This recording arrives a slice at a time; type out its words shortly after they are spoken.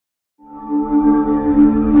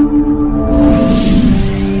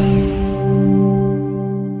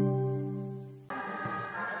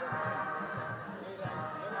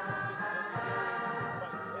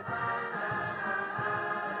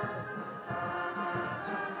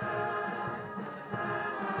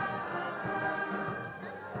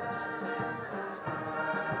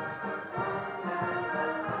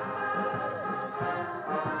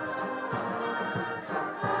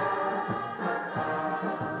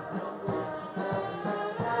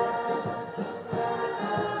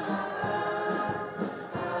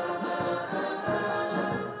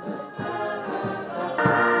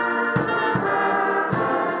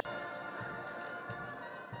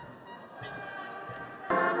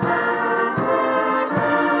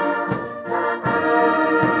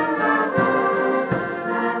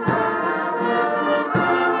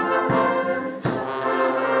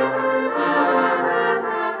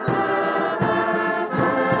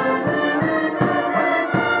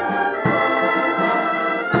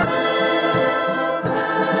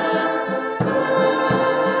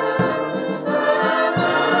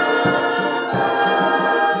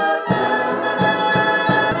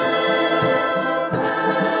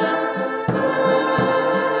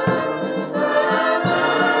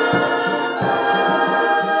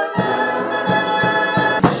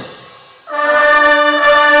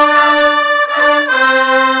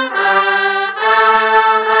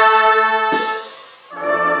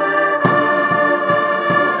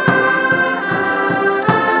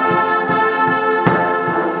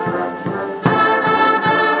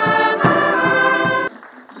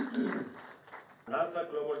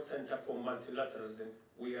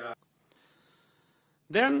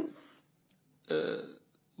Then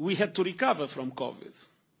we had to recover from COVID.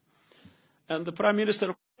 And the Prime Minister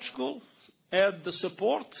of Portugal had the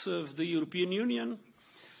support of the European Union,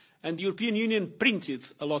 and the European Union printed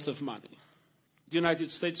a lot of money. The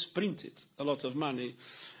United States printed a lot of money,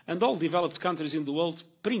 and all developed countries in the world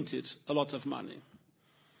printed a lot of money.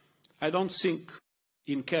 I don't think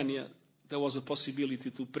in Kenya there was a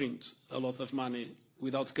possibility to print a lot of money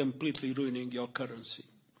without completely ruining your currency.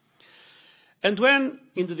 And when,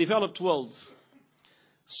 in the developed world,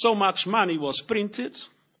 so much money was printed,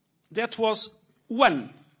 that was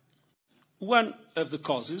one of the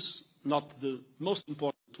causes, not the most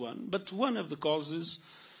important one, but one of the causes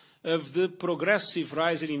of the progressive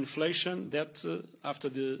rise in inflation that, after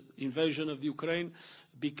the invasion of the Ukraine,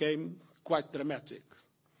 became quite dramatic.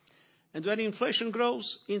 And when inflation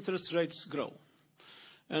grows, interest rates grow.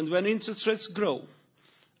 And when interest rates grow,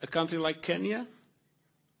 a country like Kenya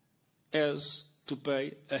has to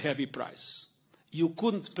pay a heavy price. You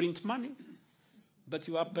couldn't print money, but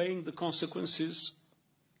you are paying the consequences,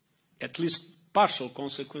 at least partial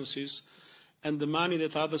consequences, and the money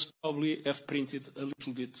that others probably have printed a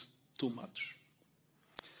little bit too much.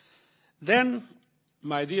 Then,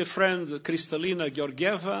 my dear friend Kristalina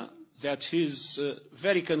Georgieva, that is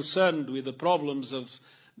very concerned with the problems of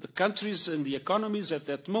the countries and the economies at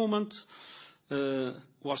that moment,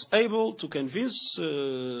 was able to convince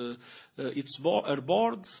her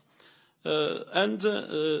board and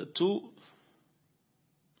to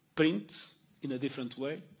print in a different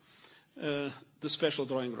way the special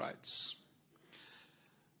drawing rights.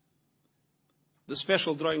 The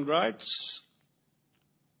special drawing rights,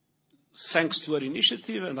 thanks to her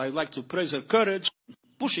initiative, and I'd like to praise her courage,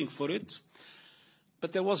 pushing for it,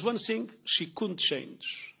 but there was one thing she couldn't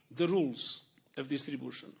change, the rules of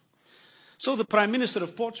distribution. So the Prime Minister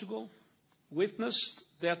of Portugal witnessed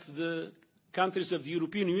that the countries of the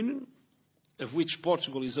European Union, of which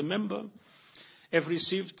Portugal is a member, have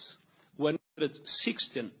received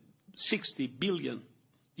 160 billion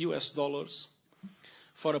US dollars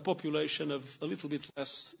for a population of a little bit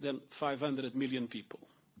less than 500 million people.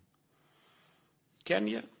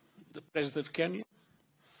 Kenya, the President of Kenya,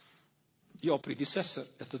 your predecessor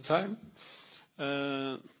at the time,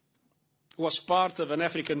 was part of an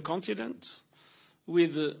African continent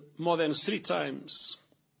with more than 3 times,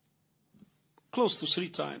 close to 3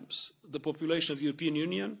 times, the population of the European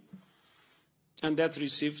Union, and that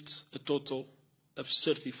received a total of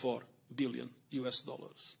 34 billion US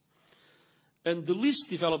dollars. And the least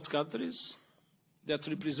developed countries, that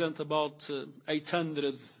represent about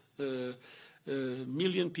 800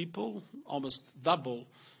 million people, almost double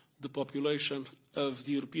the population of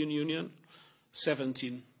the European Union,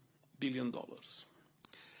 $17 billion.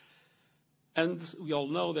 And we all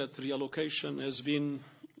know that reallocation has been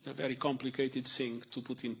a very complicated thing to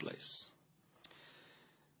put in place.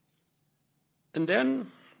 And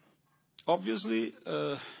then, obviously,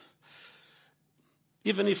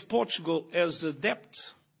 even if Portugal has a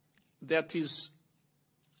debt that is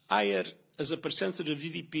higher as a percentage of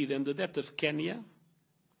GDP than the debt of Kenya,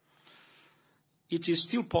 it is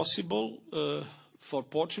still possible for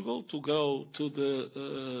Portugal to go to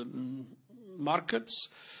the markets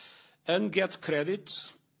and get credit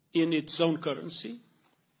in its own currency.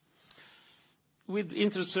 With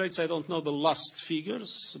interest rates, I don't know the last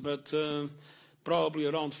figures, but probably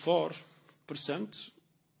around 4%,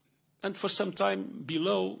 and for some time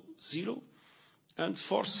below zero. And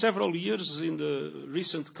for several years in the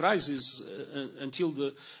recent crisis, until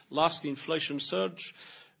the last inflation surge,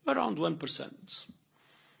 around 1%.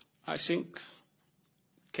 I think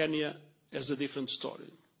Kenya has a different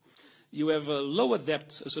story. You have a lower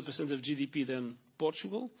debt as a percent of GDP than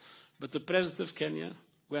Portugal, but the President of Kenya,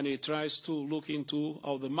 when he tries to look into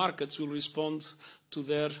how the markets will respond to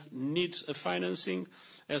their need of financing,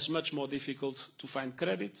 has much more difficult to find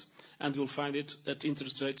credit, and will find it at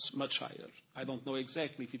interest rates much higher. I don't know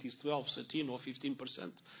exactly if it is 12, 13 or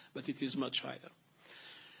 15%, but it is much higher.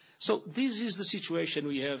 So this is the situation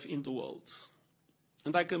we have in the world.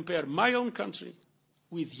 And I compare my own country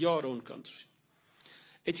with your own country.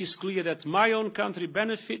 It is clear that my own country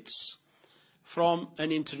benefits from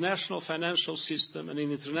an international financial system and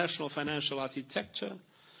an international financial architecture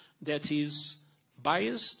that is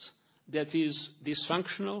biased, that is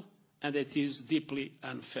dysfunctional, and that is deeply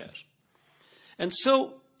unfair. And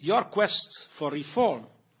so your quest for reform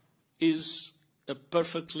is a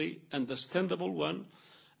perfectly understandable one,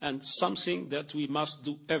 and something that we must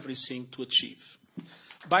do everything to achieve.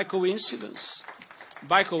 By coincidence,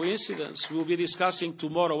 we'll be discussing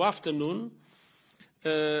tomorrow afternoon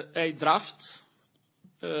a draft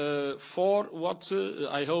for what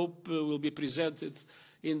I hope will be presented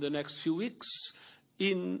in the next few weeks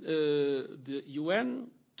in the UN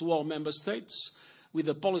to all member states, with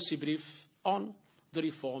a policy brief on the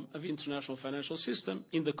reform of the international financial system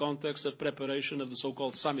in the context of preparation of the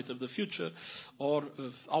so-called Summit of the Future, or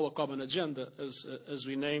of our common agenda, as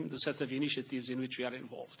we name the set of initiatives in which we are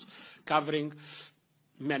involved, covering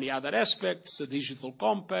many other aspects, the digital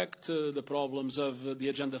compact, the problems of the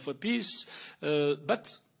agenda for peace, but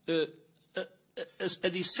as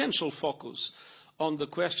an essential focus on the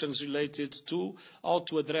questions related to how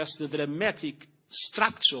to address the dramatic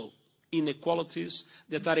structural inequalities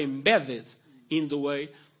that are embedded in the way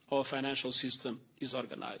our financial system is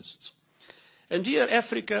organized. And here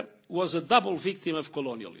Africa was a double victim of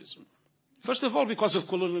colonialism. First of all, because of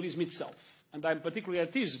colonialism itself. And I'm particularly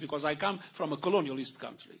at ease because I come from a colonialist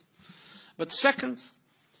country. But second,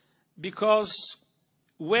 because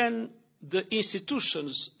when the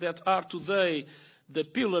institutions that are today the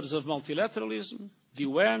pillars of multilateralism, the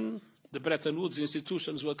UN, the Bretton Woods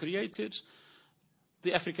institutions were created,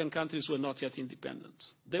 the African countries were not yet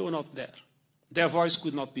independent. They were not there. Their voice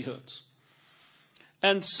could not be heard.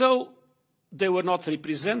 And so they were not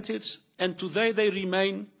represented, and today they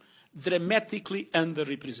remain dramatically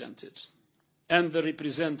underrepresented.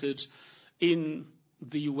 Underrepresented in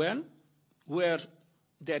the UN, where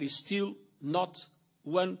there is still not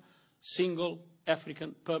one single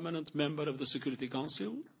African permanent member of the Security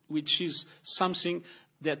Council, which is something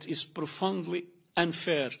that is profoundly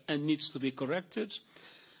unfair and needs to be corrected,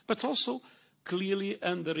 but also clearly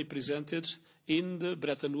underrepresented in the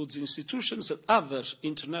Bretton Woods institutions and other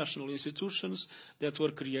international institutions that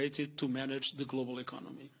were created to manage the global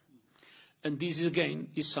economy. And this, again,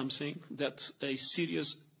 is something that a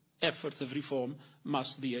serious effort of reform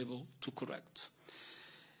must be able to correct.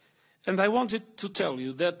 And I wanted to tell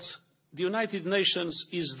you that the United Nations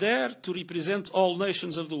is there to represent all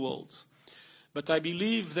nations of the world. But I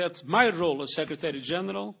believe that my role as Secretary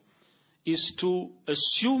General is to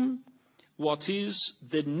assume what is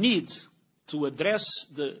the need to address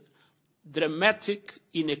the dramatic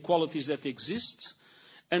inequalities that exist,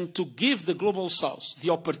 and to give the Global South the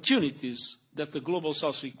opportunities that the Global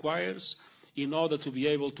South requires in order to be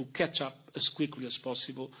able to catch up as quickly as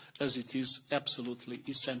possible, as it is absolutely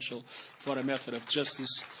essential for a matter of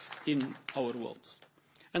justice in our world.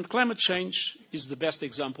 And climate change is the best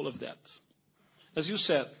example of that. As you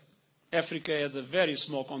said, Africa had a very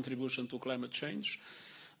small contribution to climate change,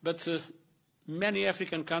 but many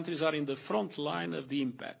African countries are in the front line of the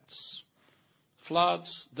impacts.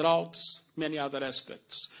 Floods, droughts, many other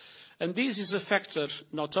aspects. And this is a factor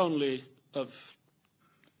not only of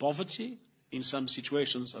poverty, in some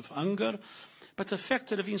situations of hunger, but a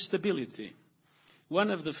factor of instability. One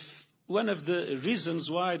of the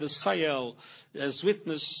reasons why the Sahel has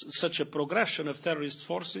witnessed such a progression of terrorist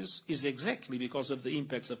forces is exactly because of the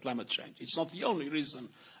impacts of climate change. It's not the only reason,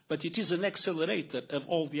 but it is an accelerator of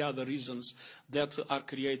all the other reasons that are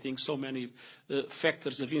creating so many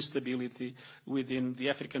factors of instability within the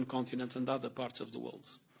African continent and other parts of the world.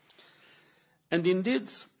 And indeed,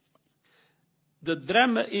 the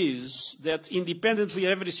drama is that independently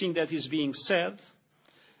of everything that is being said,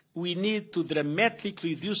 we need to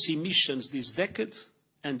dramatically reduce emissions this decade,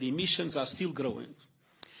 and the emissions are still growing.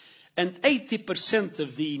 And 80%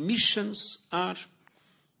 of the emissions are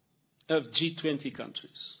of G20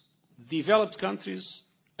 countries, developed countries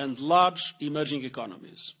and large emerging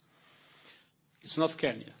economies. It's not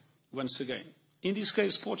Kenya, once again. In this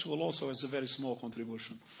case, Portugal also has a very small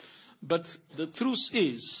contribution. But the truth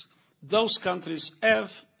is, those countries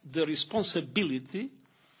have the responsibility,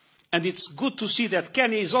 and it's good to see that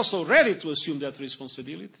Kenya is also ready to assume that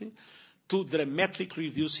responsibility, to dramatically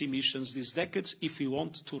reduce emissions this decade if we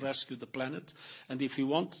want to rescue the planet and if we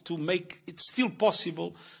want to make it still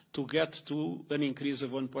possible to get to an increase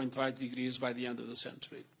of 1.5 degrees by the end of the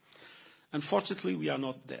century. Unfortunately, we are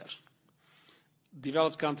not there.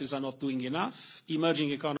 Developed countries are not doing enough.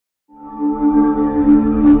 Emerging economies